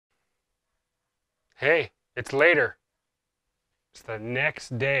Hey, it's later. It's the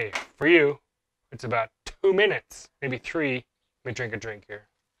next day. For you, it's about 2 minutes, maybe 3. Let me drink a drink here.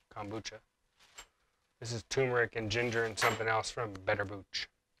 Kombucha. This is turmeric and ginger and something else from Better Booch.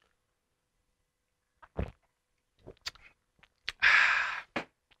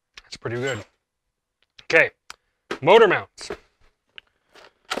 That's pretty good. Okay, motor mounts.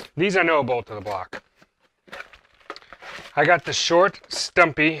 These I know bolt to the block. I got the short,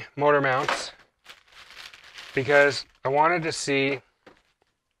 stumpy motor mounts because I wanted to see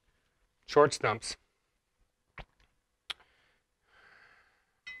short stumps.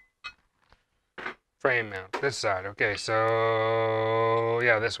 Frame mount, this side. Okay, so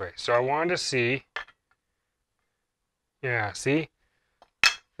yeah, this way. So I wanted to see, yeah, see?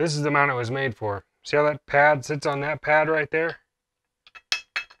 This is the mount it was made for. See how that pad sits on that pad right there?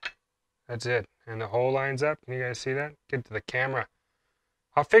 That's it. And the hole lines up. Can you guys see that? Get to the camera.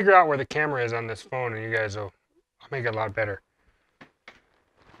 I'll figure out where the camera is on this phone and you guys will, I'll make it a lot better.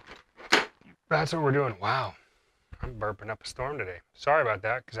 That's what we're doing. Wow. I'm burping up a storm today. Sorry about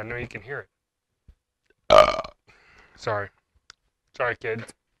that because I know you can hear it. Sorry. Sorry,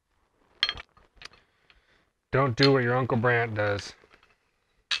 kids. Don't do what your Uncle Brant does.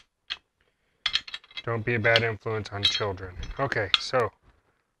 Don't be a bad influence on children. Okay, so,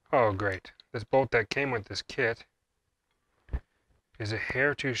 oh great. This bolt that came with this kit is a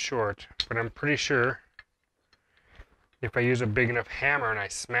hair too short, but I'm pretty sure if I use a big enough hammer and I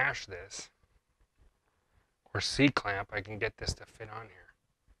smash this, or C-clamp, I can get this to fit on here.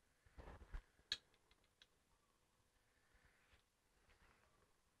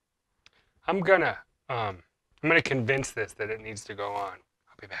 I'm gonna convince this that it needs to go on.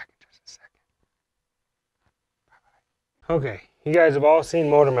 I'll be back in just a second. Bye-bye. Okay, you guys have all seen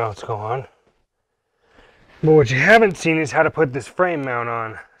motor mounts go on. But what you haven't seen is how to put this frame mount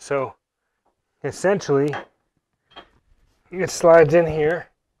on. So, essentially, it slides in here.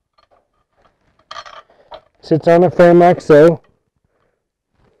 Sits on the frame like so.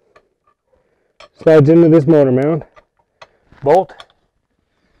 Slides into this motor mount. Bolt.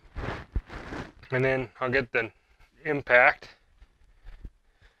 And then I'll get the impact.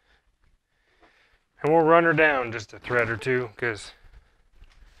 And we'll run her down just a thread or two because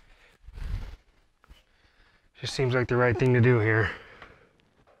it just seems like the right thing to do here.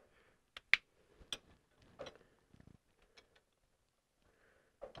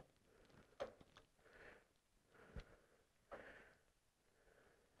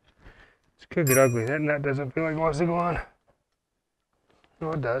 This could get ugly. That doesn't feel like it wants to go on.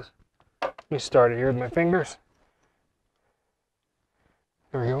 No, it does. Let me start it here with my fingers.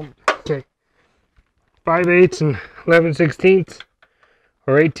 There we go. Okay. 5/8 and 11/16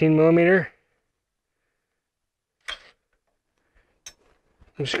 or 18 millimeter.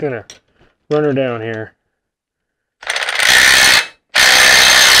 I'm just gonna run her down here.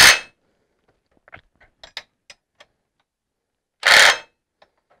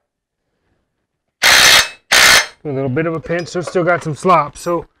 A little bit of a pinch, so it's still got some slop.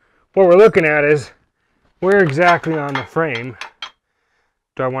 So what we're looking at is where exactly on the frame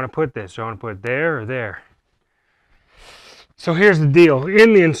do I want to put this? Do I want to put it there or there? So here's the deal.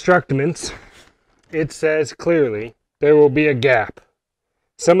 In the instructions, it says clearly there will be a gap.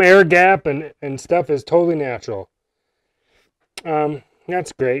 Some air gap and stuff is totally natural.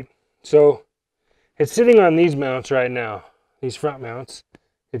 That's great. So it's sitting on these mounts right now. These front mounts.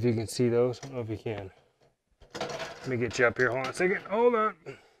 If you can see those. I don't know if you can. Let me get you up here. Hold on a second. Hold on.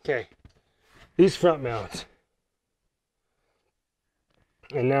 Okay. These front mounts.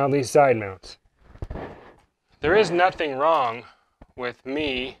 And now these side mounts. There is nothing wrong with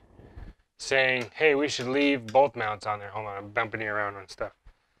me saying, hey, we should leave both mounts on there. Hold on, I'm bumping you around on stuff.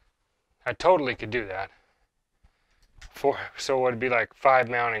 I totally could do that. So it would be like 5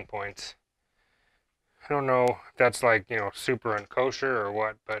 mounting points. I don't know if that's like, you know, super unkosher or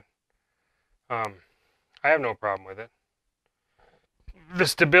what, but I have no problem with it. The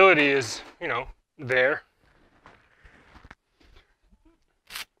stability is, you know, there.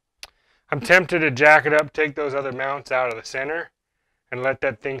 I'm tempted to jack it up, take those other mounts out of the center, and let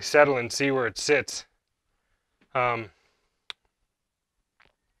that thing settle and see where it sits. It'll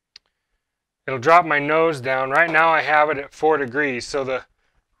drop my nose down. Right now I have it at 4 degrees, so the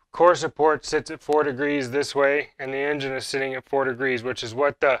core support sits at 4 degrees this way, and the engine is sitting at 4 degrees, which is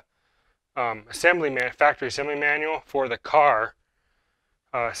what the factory assembly manual for the car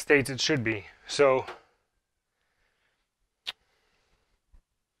states it should be. So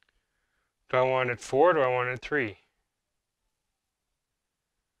do I want it 4 or do I want it 3?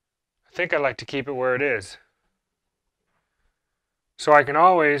 I think I like to keep it where it is. So I can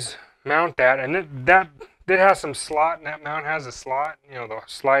always mount that, and it has some slot, and that mount has a slot, you know, the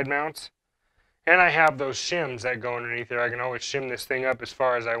slide mounts. And I have those shims that go underneath there. I can always shim this thing up as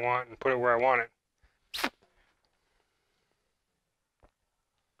far as I want and put it where I want it.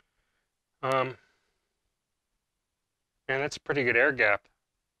 And that's a pretty good air gap.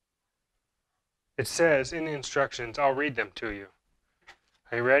 It says in the instructions, I'll read them to you.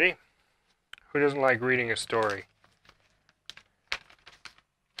 Are you ready? Who doesn't like reading a story?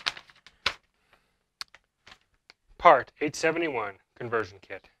 Part 871, Conversion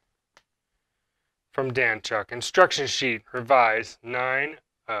Kit. From Dan Chuck. Instruction sheet, revised 9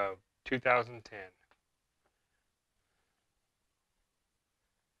 of 2010.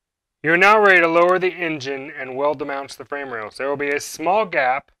 You are now ready to lower the engine and weld the mounts to the frame rails. There will be a small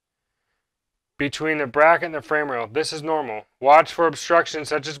gap between the bracket and the frame rail. This is normal. Watch for obstructions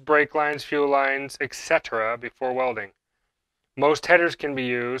such as brake lines, fuel lines, etc. before welding. Most headers can be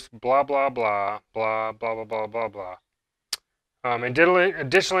used, blah, blah, blah, blah, blah, blah, blah, blah, blah.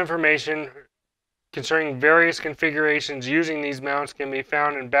 Additional information concerning various configurations using these mounts can be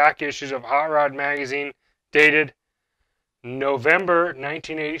found in back issues of Hot Rod magazine dated November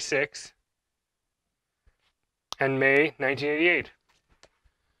 1986 and May 1988.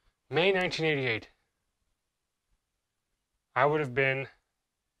 May 1988. I would have been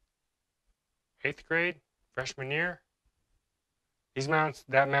 8th grade, freshman year. These mounts,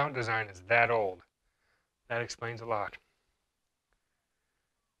 that mount design is that old. That explains a lot.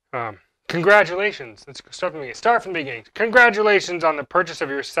 Congratulations. Let's start from the beginning. Congratulations on the purchase of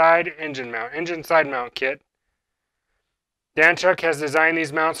your engine side mount kit. Dan Chuck has designed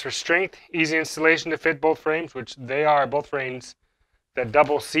these mounts for strength, easy installation to fit both frames, which they are, both frames. The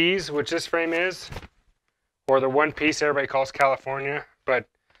double C's, which this frame is, or the one piece everybody calls California. But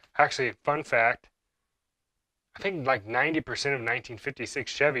actually, fun fact, I think like 90% of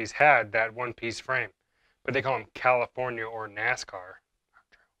 1956 Chevys had that one piece frame, but they call them California or NASCAR.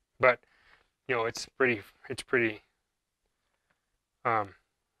 But you know, it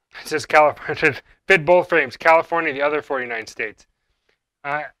says California to fit both frames, California, the other 49 states.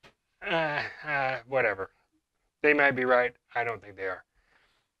 Whatever. They might be right. I don't think they are.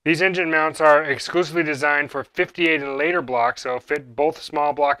 These engine mounts are exclusively designed for 58 and later blocks, so fit both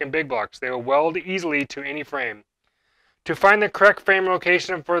small block and big blocks. They will weld easily to any frame. To find the correct frame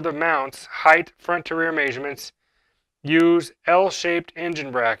location for the mounts, height, front to rear measurements, use L-shaped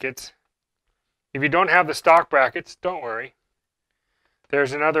engine brackets. If you don't have the stock brackets, don't worry.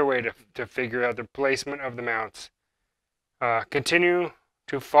 There's another way to figure out the placement of the mounts. Continue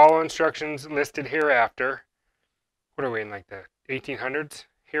to follow instructions listed hereafter. What are we in, like the 1800s?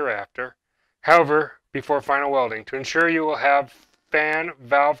 Hereafter. However, before final welding, to ensure you will have fan,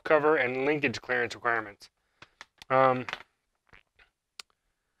 valve cover, and linkage clearance requirements.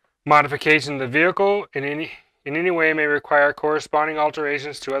 Modification of the vehicle in any way may require corresponding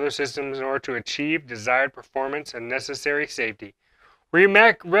alterations to other systems in order to achieve desired performance and necessary safety. We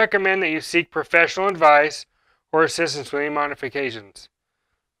recommend that you seek professional advice or assistance with any modifications.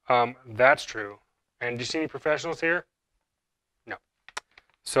 That's true. And do you see any professionals here? No.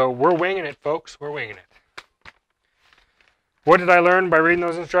 So we're winging it, folks. We're winging it. What did I learn by reading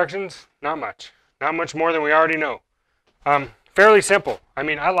those instructions? Not much. Not much more than we already know. Fairly simple. I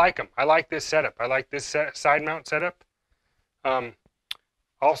mean, I like them. I like this setup. I like this side mount setup.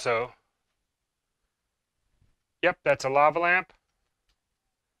 Also, yep, that's a lava lamp.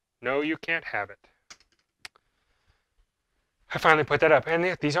 No, you can't have it. I finally put that up.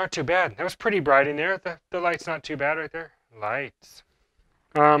 And these aren't too bad. That was pretty bright in there. The light's not too bad right there. Lights.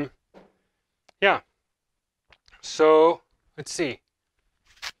 Yeah. So, let's see.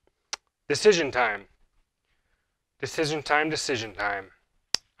 Decision time. Decision time.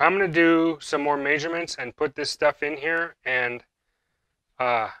 I'm going to do some more measurements and put this stuff in here and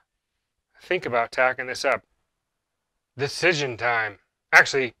think about tacking this up. Decision time.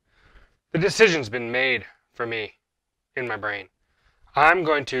 Actually, the decision's been made for me in my brain. I'm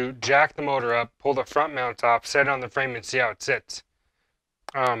going to jack the motor up, pull the front mounts off, set it on the frame, and see how it sits.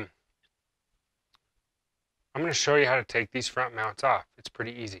 I'm going to show you how to take these front mounts off. It's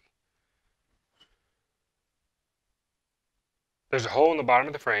pretty easy. There's a hole in the bottom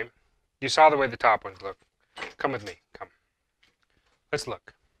of the frame. You saw the way the top ones look. Come with me. Come. Let's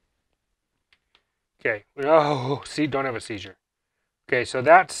look. Okay. Oh, see, don't have a seizure. Okay, so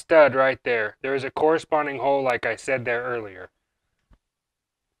that stud right there, there is a corresponding hole like I said there earlier.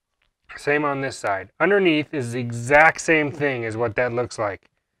 Same on this side. Underneath is the exact same thing as what that looks like.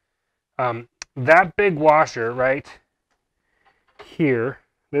 That big washer right here,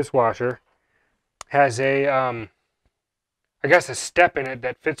 this washer, has a I guess, a step in it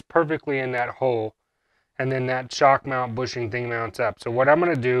that fits perfectly in that hole. And then that shock mount bushing thing mounts up. So what I'm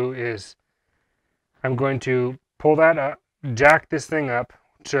going to do is I'm going to pull that up, jack this thing up,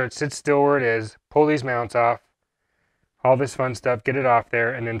 so it sits still where it is, pull these mounts off, all this fun stuff, get it off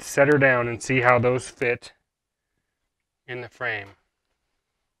there, and then set her down and see how those fit in the frame.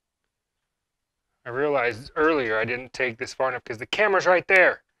 I realized earlier I didn't take this far enough because the camera's right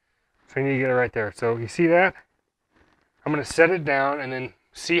there. So I need to get it right there. So you see that? I'm going to set it down and then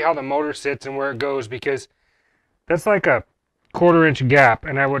see how the motor sits and where it goes, because that's like a 1/4 inch gap,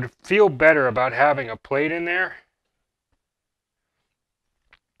 and I would feel better about having a plate in there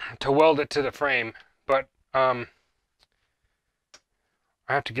to weld it to the frame, but I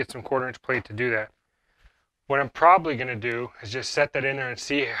have to get some 1/4 inch plate to do that. What I'm probably going to do is just set that in there and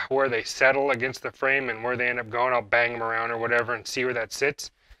see where they settle against the frame and where they end up going. I'll bang them around or whatever and see where that sits.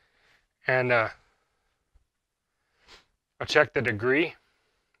 And I'll check the degree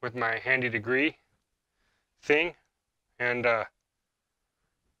with my handy degree thing. And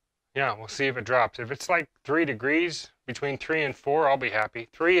yeah, we'll see if it drops. If it's like 3 degrees, between 3 and 4, I'll be happy.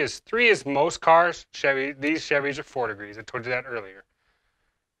 3 is most cars. These Chevys are 4 degrees. I told you that earlier.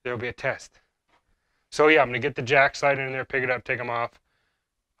 There'll be a test. So yeah, I'm going to get the jack slide in there, pick it up, take them off,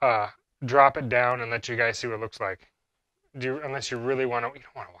 drop it down, and let you guys see what it looks like. Unless you really want to, you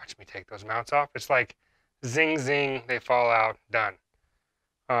don't want to watch me take those mounts off. It's like zing, zing, they fall out, done.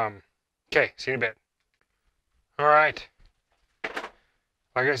 Okay, see you in a bit. All right.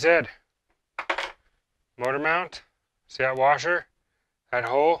 Like I said, motor mount, see that washer, that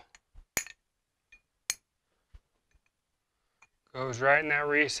hole? Goes right in that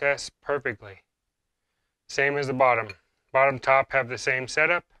recess perfectly. Same as the bottom. Bottom, top have the same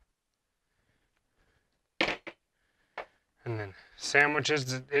setup. And then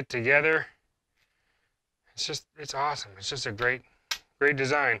sandwiches it together. It's awesome. It's just a great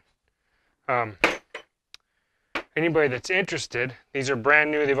design. Anybody that's interested, these are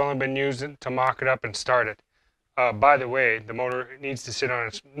brand new. They've only been used to mock it up and start it. By the way, the motor needs to sit on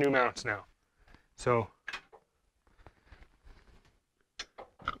its new mounts now. So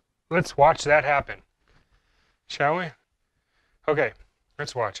let's watch that happen. Shall we? Okay,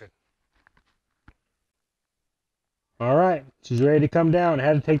 let's watch it. All right, she's ready to come down. I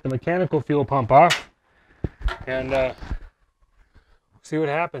had to take the mechanical fuel pump off and see what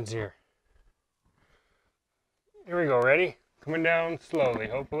happens here. Here we go, ready? Coming down slowly,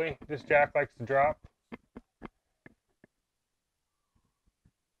 hopefully. This jack likes to drop.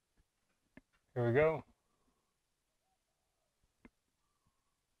 Here we go.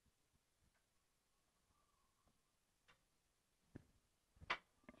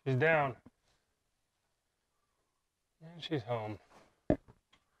 She's down. And she's home.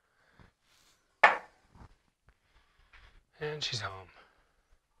 And she's home.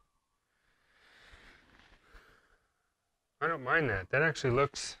 I don't mind that. That actually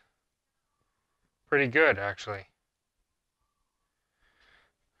looks pretty good, actually.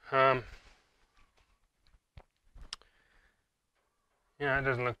 Yeah, it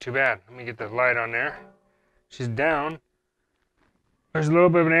doesn't look too bad. Let me get the light on there. She's down. There's a little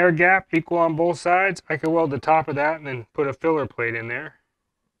bit of an air gap, equal on both sides. I could weld the top of that and then put a filler plate in there.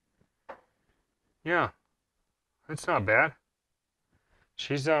 Yeah, that's not bad.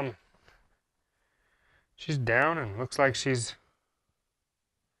 She's down and looks like she's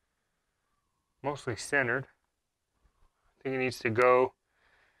mostly centered. I think it needs to go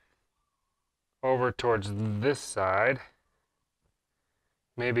over towards this side.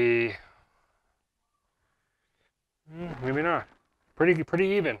 Maybe not. Pretty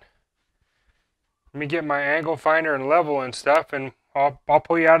even. Let me get my angle finder and level and stuff, and I'll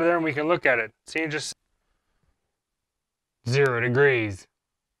pull you out of there and we can look at it. See, just 0 degrees.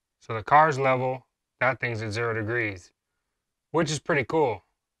 So the car's level, that thing's at 0 degrees, which is pretty cool.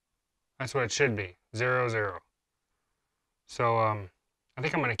 That's what it should be, 0, 0. So I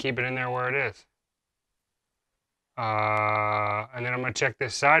think I'm gonna keep it in there where it is. And then I'm gonna check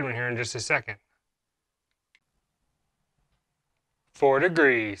this side one here in just a second. 4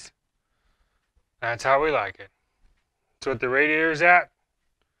 degrees. That's how we like it. That's what the radiator's at.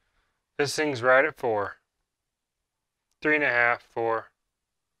 This thing's right at 4. 3.5, 4.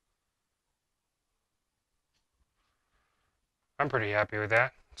 I'm pretty happy with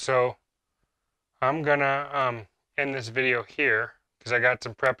that. So I'm gonna end this video here because I got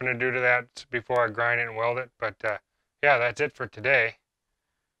some prepping to do to that before I grind it and weld it. But yeah, that's it for today.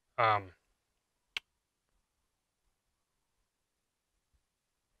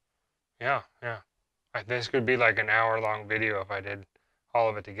 Yeah. This could be like an hour-long video if I did all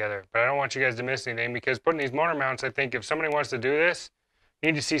of it together. But I don't want you guys to miss anything, because putting these motor mounts, I think if somebody wants to do this,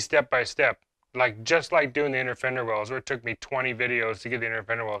 you need to see step by step. Like, just like doing the inner fender wells, where it took me 20 videos to get the inner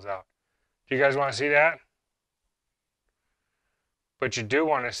fender wells out. Do you guys want to see that? But you do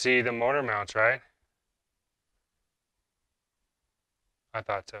want to see the motor mounts, right? I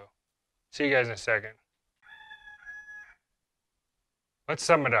thought so. See you guys in a second. Let's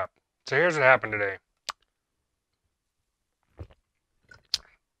sum it up. So here's what happened today.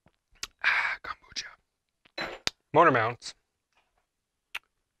 Kombucha. Motor mounts.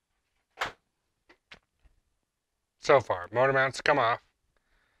 So far, motor mounts come off.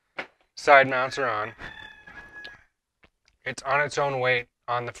 Side mounts are on. It's on its own weight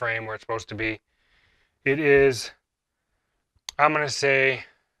on the frame where it's supposed to be. It is, I'm going to say,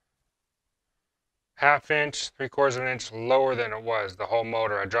 1/2 inch, 3/4 of an inch lower than it was, the whole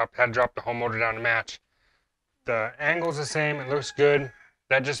motor. I had to drop the whole motor down to match. The angle's the same, it looks good.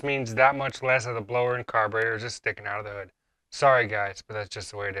 That just means that much less of the blower and carburetor is just sticking out of the hood. Sorry guys, but that's just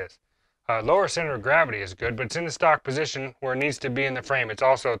the way it is. Lower center of gravity is good, but it's in the stock position where it needs to be in the frame. It's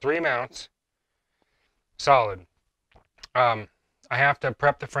also 3 mounts, solid. I have to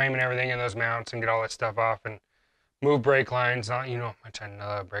prep the frame and everything in those mounts and get all that stuff off and move brake lines. You know how much I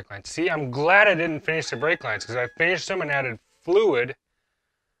love brake lines. See, I'm glad I didn't finish the brake lines, because if I finished them and added fluid,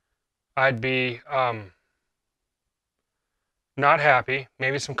 I'd be not happy.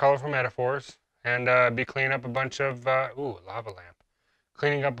 Maybe some colorful metaphors, and be cleaning up a bunch of, lava lamp.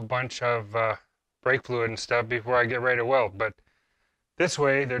 Cleaning up a bunch of brake fluid and stuff before I get ready to weld. But this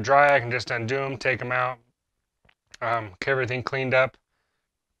way, they're dry. I can just undo them, take them out, get everything cleaned up,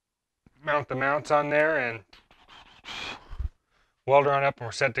 mount the mounts on there, and weld her on up, and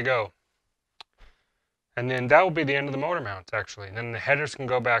we're set to go. And then that will be the end of the motor mounts, actually. And then the headers can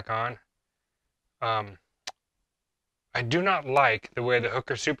go back on. I do not like the way the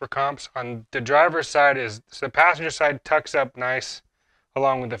Hooker Super Comps on the driver's side is, so the passenger side tucks up nice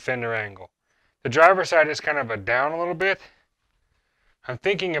along with the fender angle. The driver's side is kind of down a little bit. I'm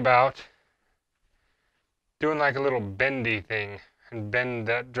thinking about doing like a little bendy thing and bend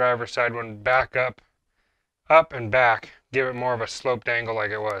that driver's side one back up and back, give it more of a sloped angle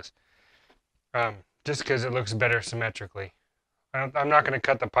like it was. Just because it looks better symmetrically. I'm not going to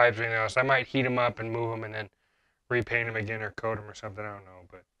cut the pipes or anything else. I might heat them up and move them and then repaint them again or coat them or something. I don't know,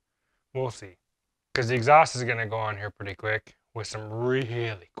 but we'll see. Because the exhaust is going to go on here pretty quick with some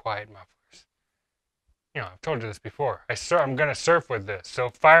really quiet mufflers. You know, I've told you this before. I'm going to surf with this. So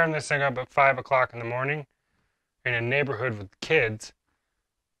firing this thing up at 5 o'clock in the morning in a neighborhood with kids,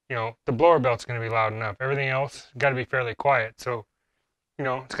 you know, the blower belt's going to be loud enough. Everything else got to be fairly quiet. So, you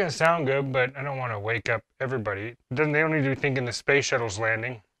know, it's going to sound good, but I don't want to wake up everybody. They don't need to be thinking the space shuttle's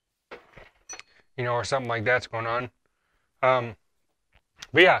landing, you know, or something like that's going on.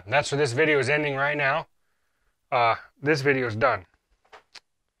 But yeah, that's where this video is ending right now. This video is done.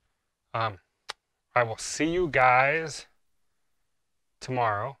 I will see you guys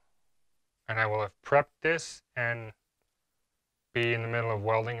tomorrow, and I will have prepped this and be in the middle of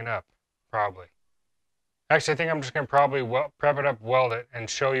welding it up, probably. Actually, I think I'm just going to probably prep it up, weld it, and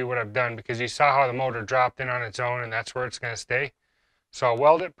show you what I've done, because you saw how the motor dropped in on its own, and that's where it's going to stay. So I'll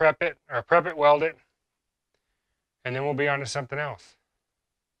weld it, prep it, weld it, and then we'll be on to something else.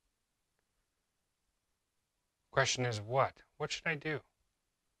 Question is what? What should I do?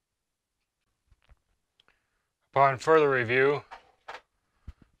 Upon further review,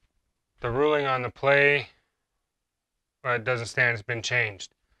 the ruling on the play, it doesn't stand, it's been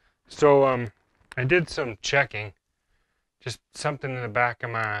changed. So I did some checking, just something in the back of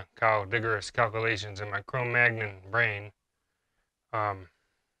my vigorous calculations in my Cro-Magnon brain. I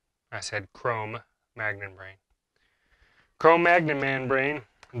said Cro-Magnon brain. Cro-Magnon man brain.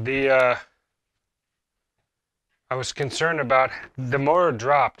 I was concerned about the motor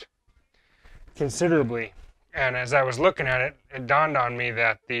dropped considerably, and as I was looking at it, it dawned on me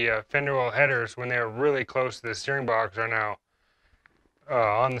that the fender well headers, when they were really close to the steering box, are now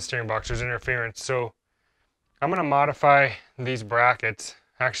on the steering box. There's interference, so I'm going to modify these brackets.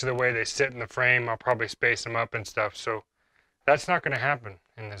 Actually, the way they sit in the frame, I'll probably space them up and stuff, so that's not going to happen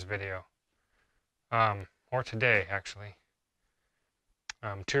in this video, or today, actually.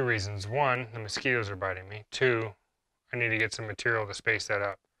 2 reasons. 1, the mosquitoes are biting me. 2, I need to get some material to space that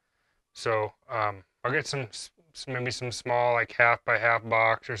up. So I'll get maybe some small, like 1/2 by 1/2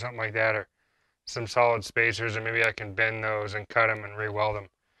 box or something like that, or some solid spacers, and maybe I can bend those and cut them and re-weld them.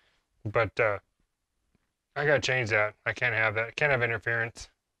 But I gotta change that. I can't have that. Can't have interference.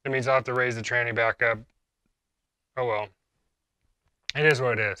 That means I'll have to raise the tranny back up. Oh well. It is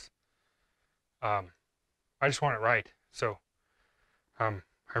what it is. I just want it right. So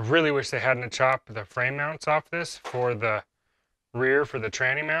I really wish they hadn't chopped the frame mounts off this for the rear for the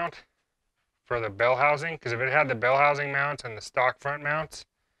tranny mount for the bell housing, because if it had the bell housing mounts and the stock front mounts,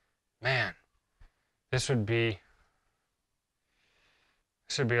 man, this would be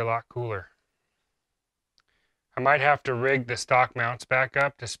a lot cooler. I might have to rig the stock mounts back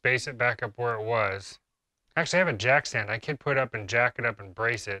up to space it back up where it was. Actually, I have a jack stand. I could put up and jack it up and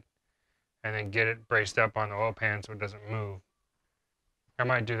brace it, and then get it braced up on the oil pan so it doesn't move. I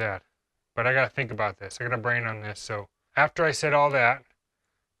might do that. But I got to think about this. I got to brain on this. So after I said all that,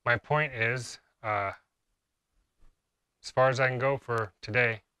 my point is, as far as I can go for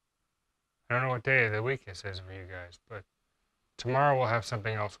today, I don't know what day of the week this is for you guys, but tomorrow we'll have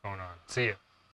something else going on. See ya.